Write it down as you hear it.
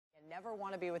never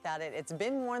want to be without it. It's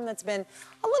been one that's been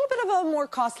a little bit of a more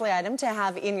costly item to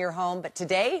have in your home, but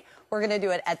today we're going to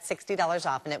do it at $60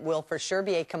 off, and it will for sure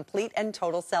be a complete and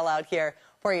total sellout here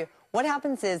for you. What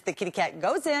happens is the kitty cat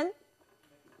goes in,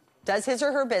 does his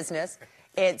or her business,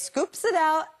 it scoops it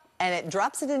out, and it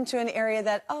drops it into an area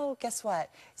that, oh, guess what?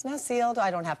 It's now sealed.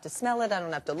 I don't have to smell it. I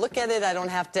don't have to look at it. I don't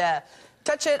have to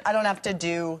touch it. I don't have to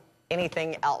do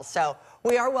anything else. So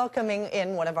we are welcoming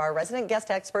in one of our resident guest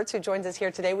experts who joins us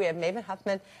here today. We have Maven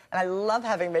Huffman, and I love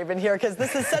having Maven here because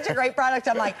this is such a great product.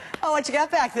 I'm like, oh, what you got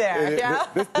back there?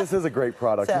 This is a great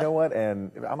product. So, you know what?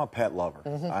 And I'm a pet lover.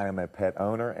 I am a pet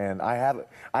owner, and I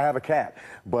have a cat.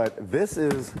 But this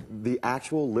is the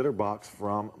actual litter box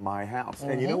from my house.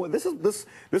 And you know what? This was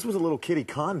a little kitty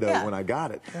condo when I got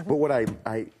it. But what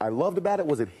I loved about it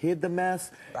was it hid the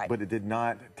mess, but it did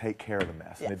not take care of the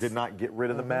mess. And it did not get rid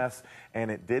of the mess,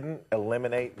 and it didn't eliminate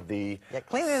the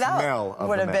cleaning it smell out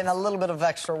would have been a little bit of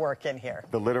extra work in here.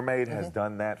 The LitterMaid has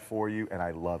done that for you, and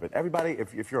I love it. Everybody,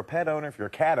 if you're a pet owner, if you're a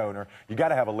cat owner, you got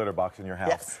to have a litter box in your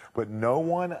house. But no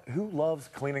one who loves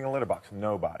cleaning a litter box,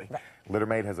 nobody.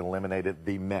 LitterMaid has eliminated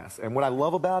the mess. And what I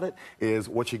love about it is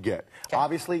what you get.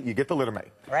 Obviously, you get the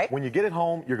LitterMaid. When you get it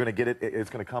home, you're going to get it. It's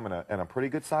going to come in a pretty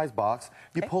good sized box.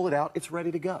 You pull it out, it's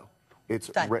ready to go. It's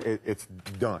done. It's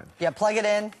done. Yeah, plug it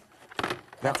in.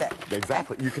 That's it.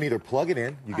 Exactly. You can either plug it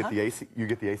in, you get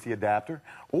the AC adapter,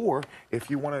 or if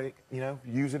you want to,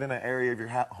 use it in an area of your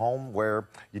home where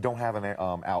you don't have an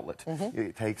outlet.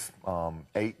 It takes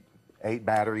eight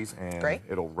batteries, and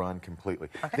it'll run completely.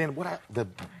 Then the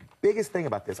biggest thing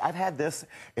about this, I've had this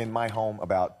in my home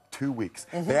about 2 weeks.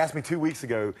 They asked me 2 weeks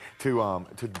ago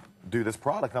to do this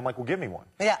product, and I'm like, well, give me one.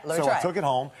 Yeah, let me try. So I took it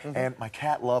home, and my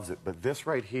cat loves it. But this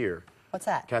right here, what's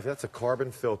that? Kathy, that's a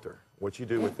carbon filter. What you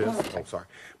do with this,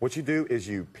 what you do is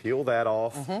you peel that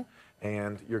off,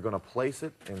 and you're going to place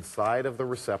it inside of the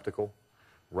receptacle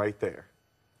right there.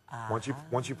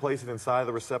 Once you place it inside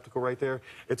the receptacle right there,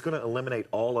 it's going to eliminate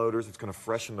all odors, it's going to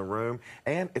freshen the room,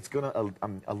 and it's going to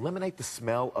eliminate the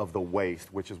smell of the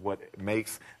waste, which is what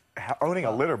makes owning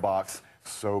a litter box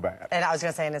so bad. And I was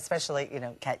going to say, and especially,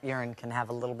 cat urine can have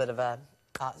a little bit of a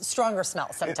stronger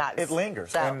smell sometimes. It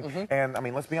lingers. So, and I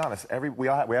mean, let's be honest. We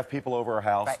have people over our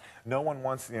house. No one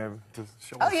wants to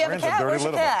show their friends a dirty Where's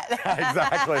little your cat?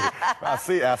 Exactly.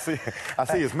 I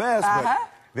see his mess. But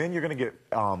then you're going to get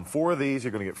 4 of these.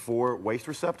 You're going to get 4 waste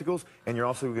receptacles, and you're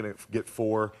also going to get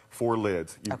 4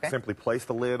 lids. You simply place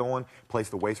the lid on, place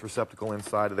the waste receptacle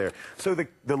inside of there. So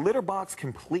the litter box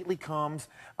completely comes.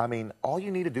 I mean, all you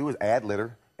need to do is add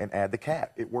litter and add the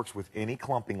cat. It works with any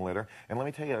clumping litter. And let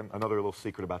me tell you another little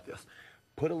secret about this.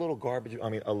 Put a little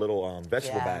a little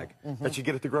vegetable bag that you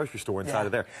get at the grocery store inside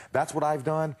of there. That's what I've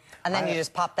done. And then you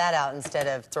just pop that out instead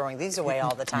of throwing these away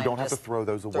all the time. You don't have to throw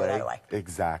those away.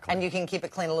 Exactly. And you can keep it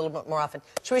clean a little bit more often.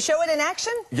 Should we show it in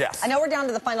action? Yes. I know we're down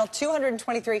to the final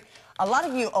 223. A lot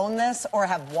of you own this or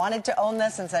have wanted to own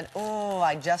this and said, oh,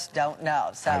 I just don't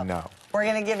know. So I know. We're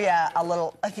going to give you a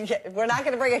little, we're not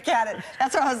going to bring a cat in.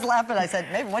 That's why I was laughing. I said,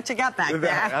 maybe what you got back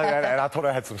there? And I told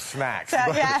her I had some snacks.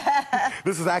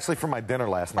 This is actually from my dinner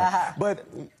last night. But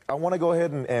I want to go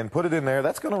ahead and put it in there.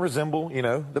 That's going to resemble,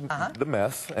 the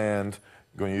mess. And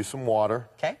I'm going to use some water.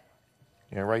 Okay.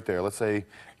 Right there. Let's say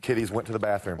kitties went to the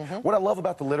bathroom. What I love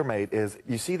about the LitterMaid is,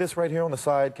 you see this right here on the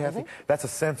side, Kathy? That's a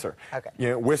sensor.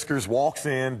 Whiskers walks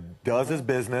in, does his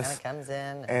business, comes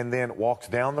in, and then walks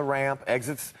down the ramp,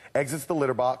 exits the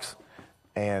litter box,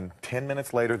 and 10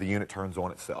 minutes later, the unit turns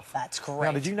on itself. That's great.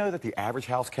 Now, did you know that the average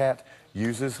house cat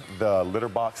uses the litter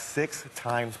box 6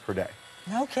 times per day?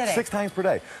 No kidding. 6 times per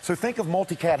day. So think of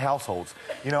multi-cat households.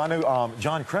 I know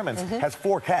John Crimmins has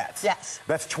 4 cats. Yes.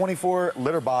 That's 24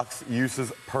 litter box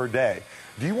uses per day.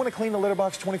 Do you want to clean the litter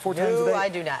box 24 times a day? No, I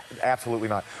do not. Absolutely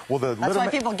not. Well, that's why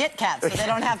people get cats, so they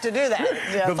don't have to do that.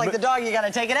 It's like the dog, you got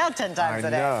to take it out 10 times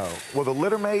a day. I know. Well, the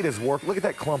LitterMaid is working. Look at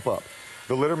that clump up.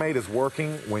 The LitterMaid is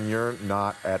working when you're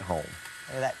not at home.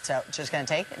 Look at that. So it's just going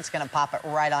to it's going to pop it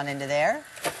right on into there.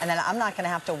 And then I'm not going to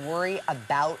have to worry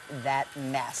about that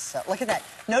mess. So look at that.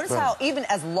 Notice how even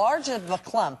as large of a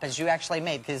clump as you actually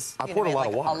made, because I poured a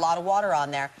lot of water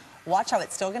on there. Watch how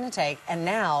it's still going to take. And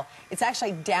now it's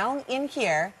actually down in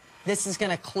here. This is going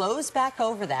to close back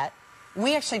over that.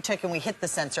 We actually took and we hit the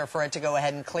sensor for it to go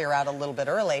ahead and clear out a little bit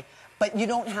early. But you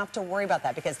don't have to worry about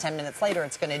that because 10 minutes later,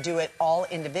 it's going to do it all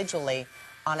individually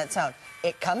on its own.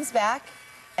 It comes back.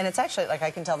 And it's actually, like,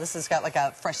 I can tell this has got like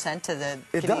a fresh scent to the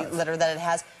kitty litter that it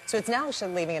has. So it's now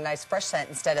actually leaving a nice fresh scent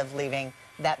instead of leaving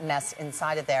that mess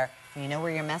inside of there. And you know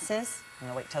where your mess is? I'm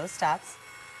going to wait till it stops.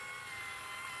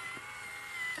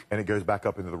 And it goes back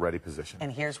up into the ready position.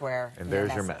 And here's where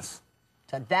there's your mess.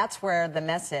 So that's where the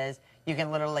mess is. You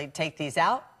can literally take these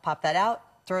out, pop that out,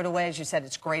 throw it away. As you said,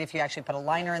 it's great if you actually put a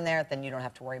liner in there, then you don't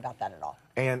have to worry about that at all.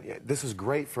 And this is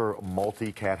great for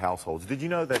multi-cat households. Did you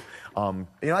know that,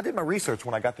 I did my research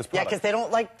when I got this product. Yeah,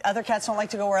 because other cats don't like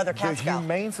to go where other cats go. The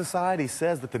Humane Society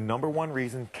says that the #1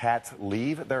 reason cats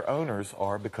leave their owners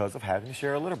are because of having to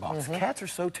share a litter box. Cats are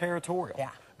so territorial. Yeah.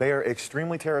 They are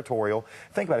extremely territorial.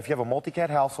 Think about it. If you have a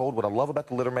multi-cat household, what I love about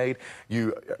the LitterMaid,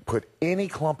 you put any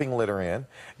clumping litter in,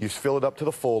 you fill it up to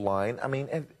the full line. I mean,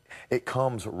 and it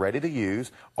comes ready to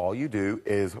use. All you do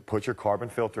is put your carbon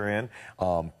filter in,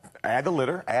 add the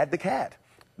litter, add the cat.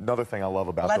 Another thing I love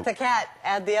about Let the cat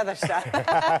add the other stuff.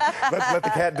 let the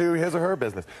cat do his or her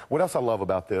business. What else I love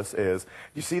about this is,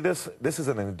 you see this is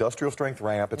an industrial strength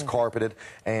ramp. It's carpeted,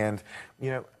 and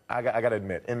I got to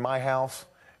admit, in my house,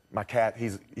 my cat,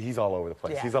 he's all over the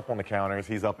place. Yeah. He's up on the counters.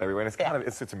 He's up everywhere. And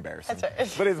it's embarrassing. That's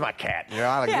right. But it's my cat.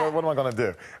 What am I going to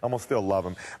do? I'm going to still love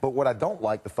him. But what I don't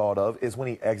like the thought of is when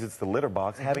he exits the litter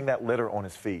box, having that litter on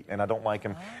his feet. And I don't like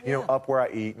him, up where I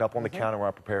eat and up on the counter where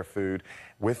I prepare food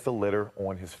with the litter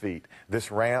on his feet.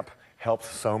 This ramp helps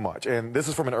so much. And this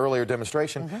is from an earlier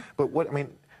demonstration. But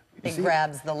It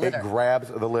grabs the litter. It grabs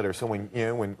the litter. So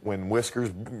when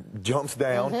Whiskers jumps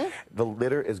down, the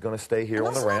litter is going to stay here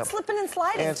on the ramp. Not slipping and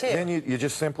sliding, and too. Then you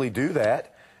just simply do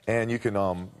that, and you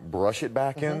can brush it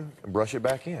back in, brush it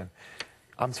back in.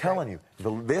 I'm telling you,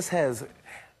 this has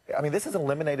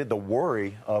eliminated the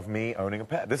worry of me owning a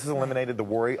pet. This has eliminated the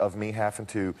worry of me having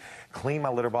to clean my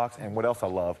litter box. And what else I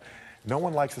love, no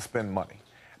one likes to spend money.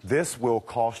 This will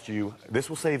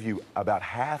save you about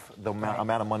half the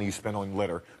amount of money you spend on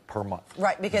litter per month.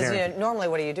 Right, because normally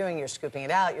what are you doing? You're scooping it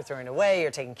out, you're throwing it away,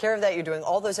 you're taking care of that, you're doing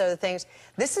all those other things.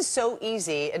 This is so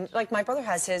easy, and like my brother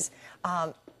has his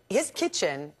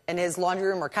kitchen and his laundry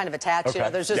room are kind of attached. Okay.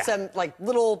 There's just some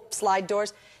little slide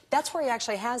doors. That's where he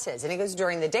actually has his, and he goes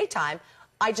during the daytime.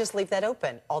 I just leave that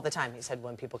open all the time. He said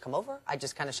when people come over, I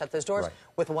just kind of shut those doors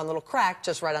with one little crack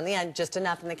just right on the end, just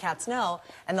enough, and the cats know,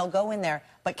 and they'll go in there.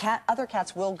 But other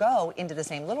cats will go into the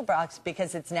same little box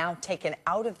because it's now taken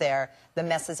out of there. The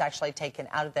mess is actually taken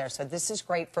out of there. So this is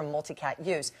great for multi-cat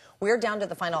use. We're down to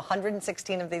the final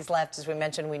 116 of these left. As we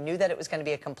mentioned, we knew that it was going to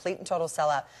be a complete and total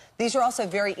sellout. These are also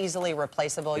very easily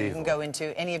replaceable. You can go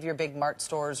into any of your big mart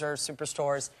stores or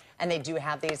superstores, and they do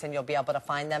have these, and you'll be able to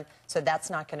find them. So that's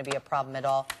not going to be a problem at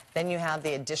all. Then you have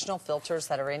the additional filters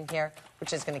that are in here,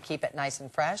 which is going to keep it nice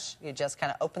and fresh. You just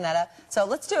kind of open that up. So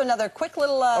let's do another quick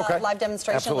little live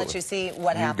demonstration. Absolutely. Let you see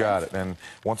what happens. You got it. And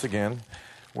once again,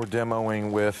 we're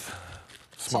demoing with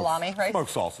salami, right? Smoked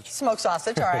sausage. Smoked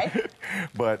sausage, all right.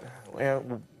 But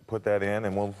we'll put that in,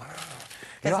 and we'll...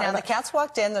 Because now the cat's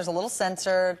walked in, there's a little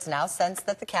sensor. It's now sensed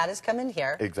that the cat has come in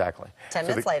here. Exactly. 10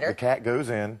 minutes later. The cat goes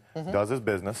in, does his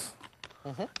business,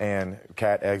 and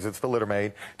cat exits the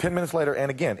LitterMaid. 10 minutes later,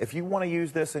 and again, if you want to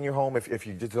use this in your home, if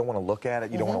you just don't want to look at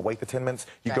it, you don't want to wait the 10 minutes,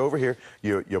 you go over here,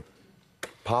 you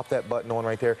pop that button on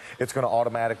right there. It's going to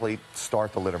automatically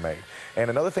start the LitterMaid. And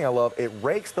another thing I love, it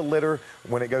rakes the litter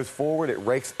when it goes forward. It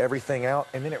rakes everything out,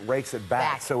 and then it rakes it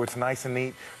back. So it's nice and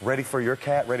neat, ready for your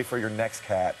cat, ready for your next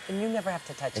cat. And you never have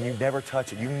to touch it. And you never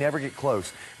touch it. You never get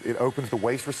close. It opens the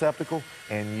waste receptacle,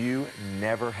 and you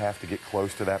never have to get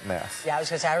close to that mess. Yeah, I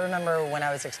was going to say, I remember when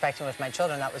I was expecting with my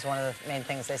children, that was one of the main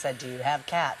things they said, do you have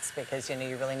cats? Because,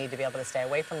 you really need to be able to stay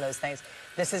away from those things.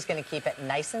 This is going to keep it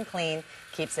nice and clean,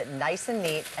 keeps it nice and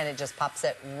neat, and it just pops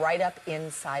it right up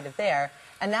inside of there.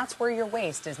 And that's where your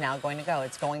waste is now going to go.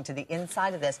 It's going to the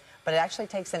inside of this, but it actually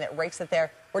takes and it rakes it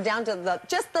there. We're down to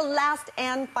just the last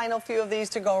and final few of these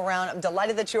to go around. I'm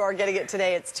delighted that you are getting it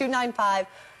today. It's 295-510.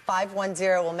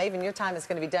 Well, Maven, your time is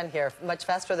going to be done here much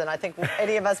faster than I think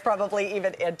any of us probably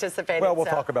even anticipated. Well, we'll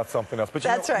talk about something else. But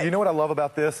right. You know what I love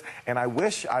about this? And I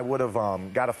wish I would have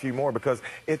got a few more, because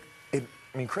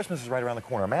Christmas is right around the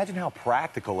corner. Imagine how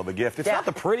practical of a gift. It's not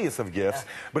the prettiest of gifts,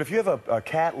 but if you have a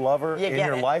cat lover in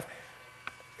your life,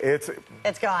 it's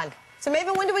gone. So,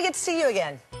 Maven, when do we get to see you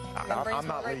again? I'm not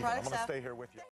leaving. I'm going to stay here with you.